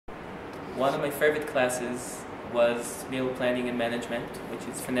One of my favorite classes was meal planning and management, which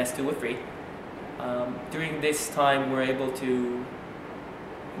is finesse 203. During this time, we're able to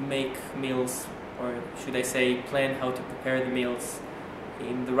make meals, or should I say, plan how to prepare the meals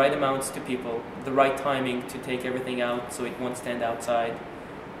in the right amounts to people, the right timing to take everything out so it won't stand outside,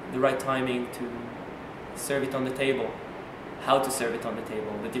 the right timing to serve it on the table, how to serve it on the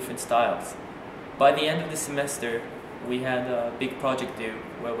table, the different styles. By the end of the semester, we had a big project due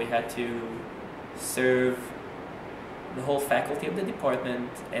where we had to serve the whole faculty of the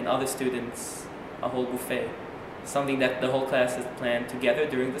department and other students a whole buffet, something that the whole class has planned together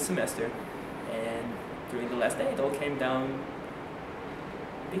during the semester, and during the last day it all came down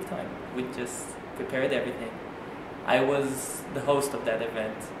big time. We just prepared everything. I was the host of that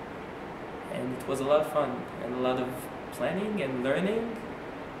event, and it was a lot of fun and a lot of planning and learning,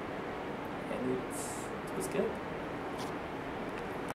 and it was good.